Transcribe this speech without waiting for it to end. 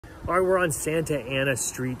All right, we're on Santa Ana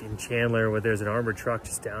Street in Chandler where there's an armored truck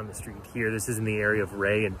just down the street here. This is in the area of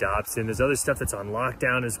Ray and Dobson. There's other stuff that's on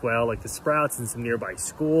lockdown as well, like the Sprouts and some nearby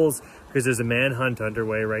schools, because there's a manhunt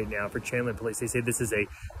underway right now for Chandler police. They say this is a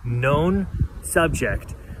known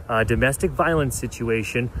subject, domestic violence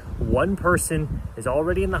situation. One person is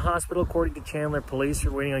already in the hospital, according to Chandler police.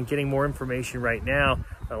 We're waiting on getting more information right now.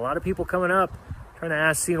 A lot of people coming up trying to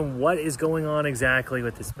ask, what is going on exactly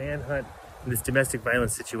with this manhunt and this domestic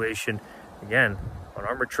violence situation. Again, an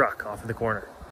armored truck off in the corner.